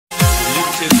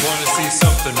kids want to see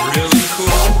something really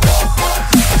cool?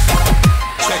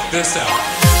 Check this out.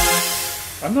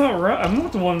 I'm not right. I'm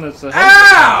not the one that's ahead.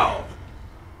 Ow!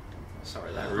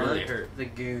 Sorry, that really hurt. The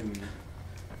goon.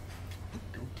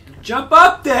 Jump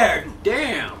up there!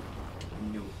 Damn!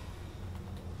 No.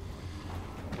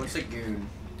 What's a goon?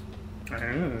 I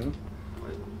don't know.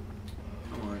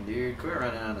 Come on, dude. Quit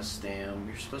running out of stam.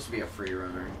 You're supposed to be a free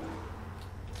runner.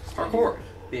 Parkour.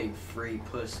 Big free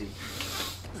pussy.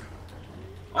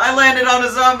 I landed on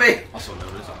a zombie! Also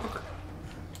known as a hooker.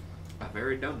 A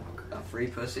very dumb hooker. A free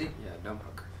pussy? Yeah, dumb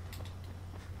hooker.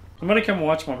 Somebody come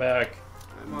watch my back.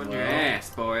 I'm on your ass,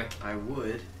 boy. I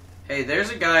would. Hey,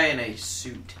 there's a guy in a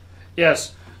suit.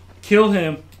 Yes. Kill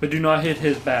him, but do not hit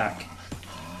his back.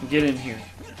 Get in here.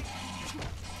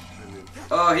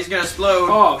 Oh, he's gonna explode.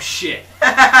 Oh, shit.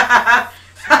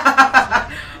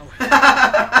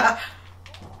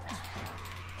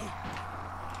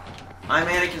 I'm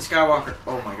Anakin Skywalker.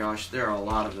 Oh my gosh, there are a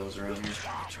lot of those around here.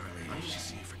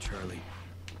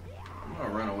 I'm gonna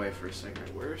run away for a second.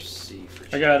 Where's C for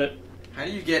I got it. How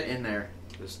do you get in there?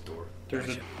 This door. There's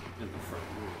a, In the front.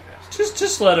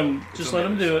 just let him. Just let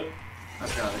him do it.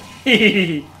 I've got it.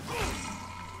 Hehehe.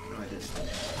 No, I didn't.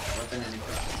 Weapon and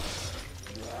equipment.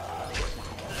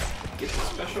 Get the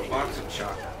special box of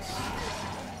chocolates.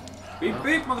 Beep,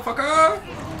 beep, motherfucker!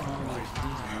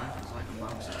 It's like a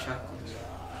box of chocolates.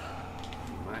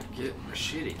 You might get a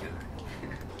shitty gun.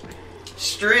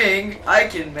 String! I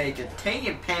can make a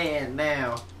tan pan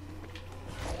now.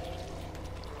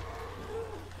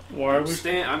 Why are we?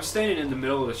 I'm standing in the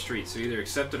middle of the street, so either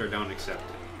accept it or don't accept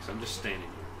it. So I'm just standing here.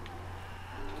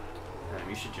 Damn,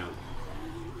 you should jump.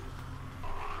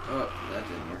 Oh, that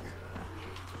didn't work.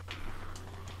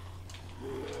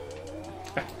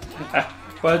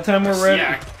 By the time we're ready.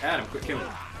 Yeah, Adam, quit killing me.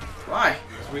 Why?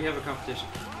 Because we have a competition.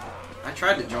 I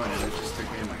tried to join it, it just took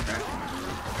me in my crafting menu.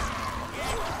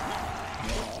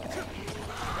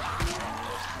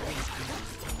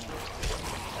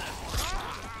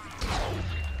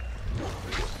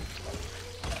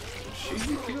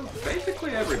 You killed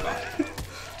basically everybody. I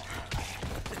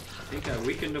think I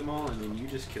weakened them all, and then you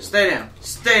just killed Stay down.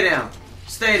 Stay down.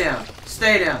 Stay down.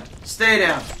 Stay down. Stay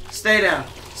down. Stay down.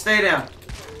 Stay down.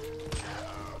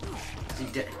 Is he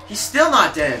dead? He's still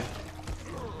not dead.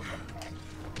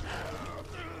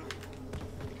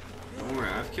 Don't worry,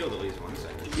 I've killed at least one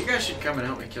second. You guys should come and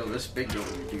help me kill this big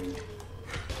old dude.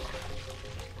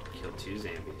 Killed 2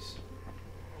 zombies.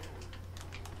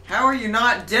 How are you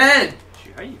not dead?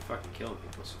 Shoot, how you fucking killing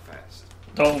people so fast?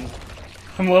 Dalton.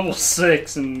 I'm level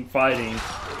 6 and fighting.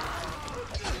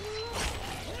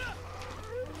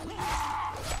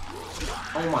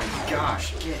 Oh my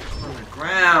gosh, get on the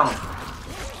ground.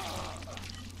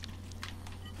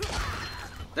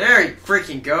 There he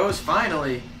freaking goes,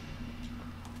 finally.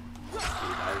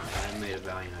 I made a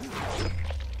valiant effort.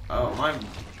 Oh, my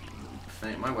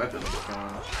weapon was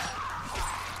gone.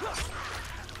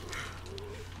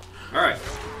 Alright,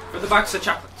 for the box of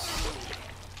chocolates.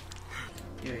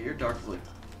 Yeah, you're dark blue.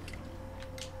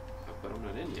 But I'm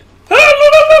not in yet. I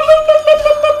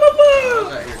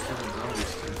was out here killing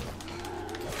zombies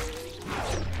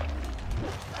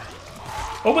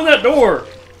too. Open that door.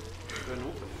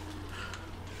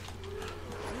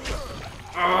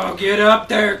 Oh, get up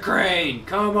there, Crane!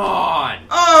 Come on!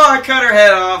 Oh, I cut her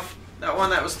head off. That one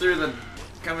that was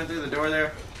coming through the door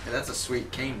there. Yeah, that's a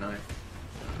sweet cane knife.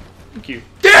 Thank you.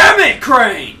 Damn it,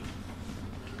 Crane!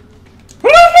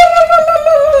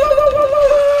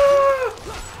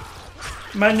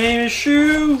 My name is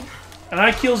Shu, and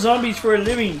I kill zombies for a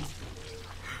living.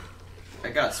 I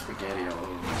got spaghetti all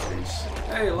over my face.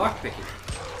 Hey, lockpicking.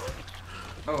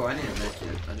 Oh, I need a med kit.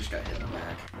 I just got hit in the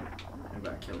back. That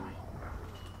guy killed me.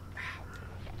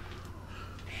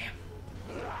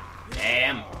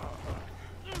 Damn.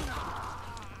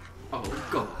 Oh,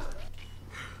 God.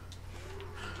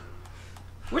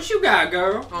 What you got,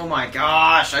 girl? Oh my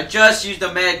gosh, I just used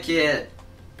a med kit.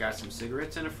 Got some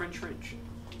cigarettes and a French wrench.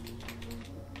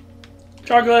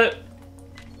 Chocolate.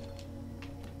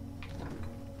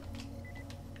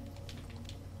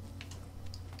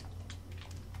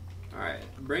 Alright,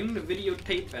 bring the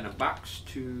videotape and a box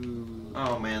to...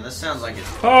 Oh man, this sounds like it's...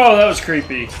 Oh, that was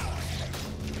creepy.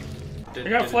 I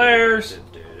got flares.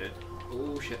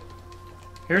 Oh, shit.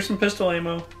 Here's some pistol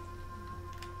ammo.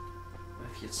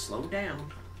 If you slow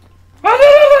down.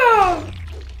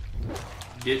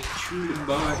 Get shooting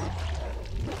by.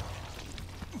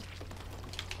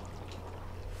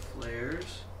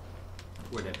 Flares.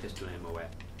 Where that pistol ammo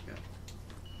at? Yeah.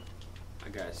 I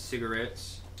got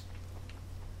cigarettes.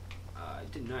 I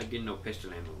did not get no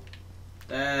pistol ammo.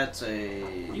 That's a...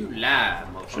 You lie,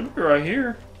 Should motherfucker. be right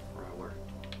here. Right where?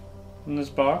 In this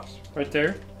box? Right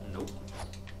there? Nope.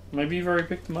 Maybe you've already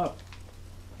picked them up.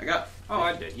 I got. Oh,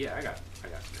 I did. Yeah, I got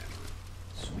some ammo.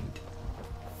 Sweet.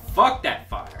 Fuck that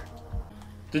fire.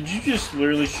 Did you just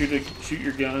literally shoot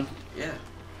your gun? Yeah.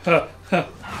 Ha, ha,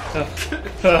 ha,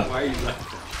 ha. Why are you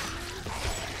laughing?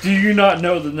 Do you not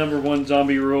know the #1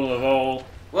 zombie rule of all?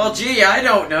 Well, gee, I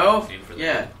don't know. Aim for the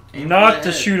Yeah. head. Aim for Not the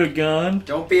to head. shoot a gun.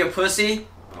 Don't be a pussy.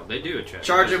 Oh, they do attack.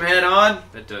 Charge him head on.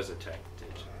 That does attack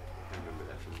attention. I remember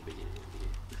that from the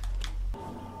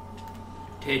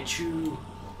beginning. Techu.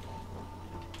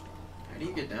 How do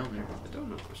you get down there? I don't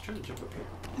know. I was trying to jump up here.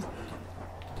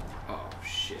 Oh,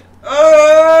 shit.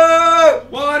 Oh!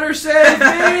 Water save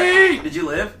me! Did you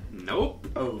live? Nope.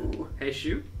 Oh. Hey,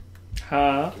 Shoe.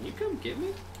 Huh? Can you come get me?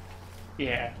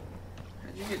 Yeah.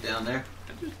 How'd you get down there?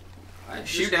 I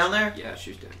Shoe down there? Yeah,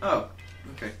 Shoe's down. Oh.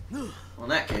 Okay. Well, in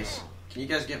that case, can you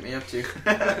guys get me up too?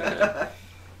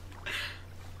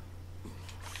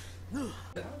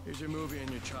 Here's your movie and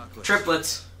your chocolate.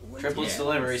 Triplets. Triplets Yeah.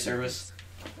 delivery service.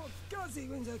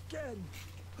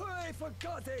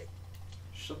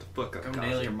 Shut the fuck up, Go Kazi.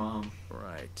 nail your mom.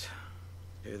 Right.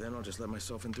 Hey, then I'll just let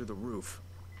myself in through the roof.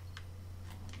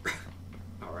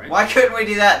 Alright. Why couldn't we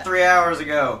do that 3 hours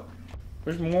ago?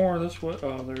 There's more of this way.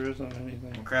 Oh, there isn't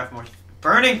anything. We'll craft more.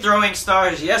 Burning throwing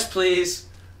stars. Yes, please.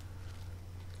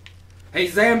 Hey,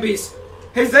 zombies!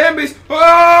 Hey, zombies!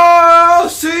 Oh!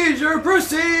 Seizure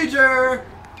procedure!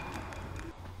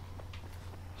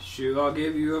 Shoe, I'll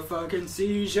give you a fucking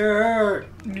seizure!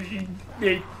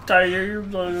 They tired.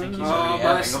 he's Oh, already my having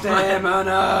one.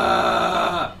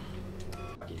 stamina!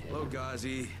 Hello,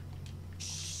 Ghazi.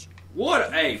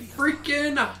 What a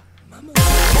freaking... Power level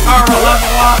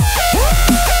up.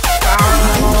 Power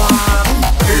level up.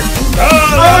 Oh,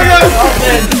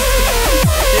 Dalton.